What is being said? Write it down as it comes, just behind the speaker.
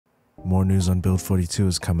More news on Build 42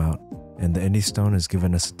 has come out, and the Indie Stone has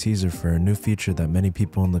given us a teaser for a new feature that many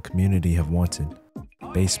people in the community have wanted: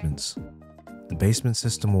 basements. The basement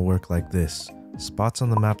system will work like this. Spots on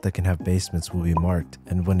the map that can have basements will be marked,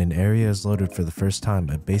 and when an area is loaded for the first time,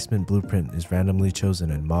 a basement blueprint is randomly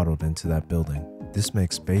chosen and modeled into that building. This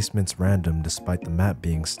makes basements random despite the map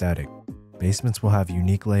being static. Basements will have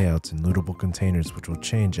unique layouts and lootable containers which will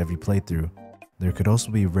change every playthrough. There could also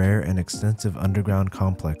be rare and extensive underground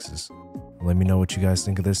complexes. Let me know what you guys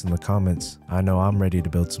think of this in the comments. I know I'm ready to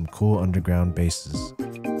build some cool underground bases.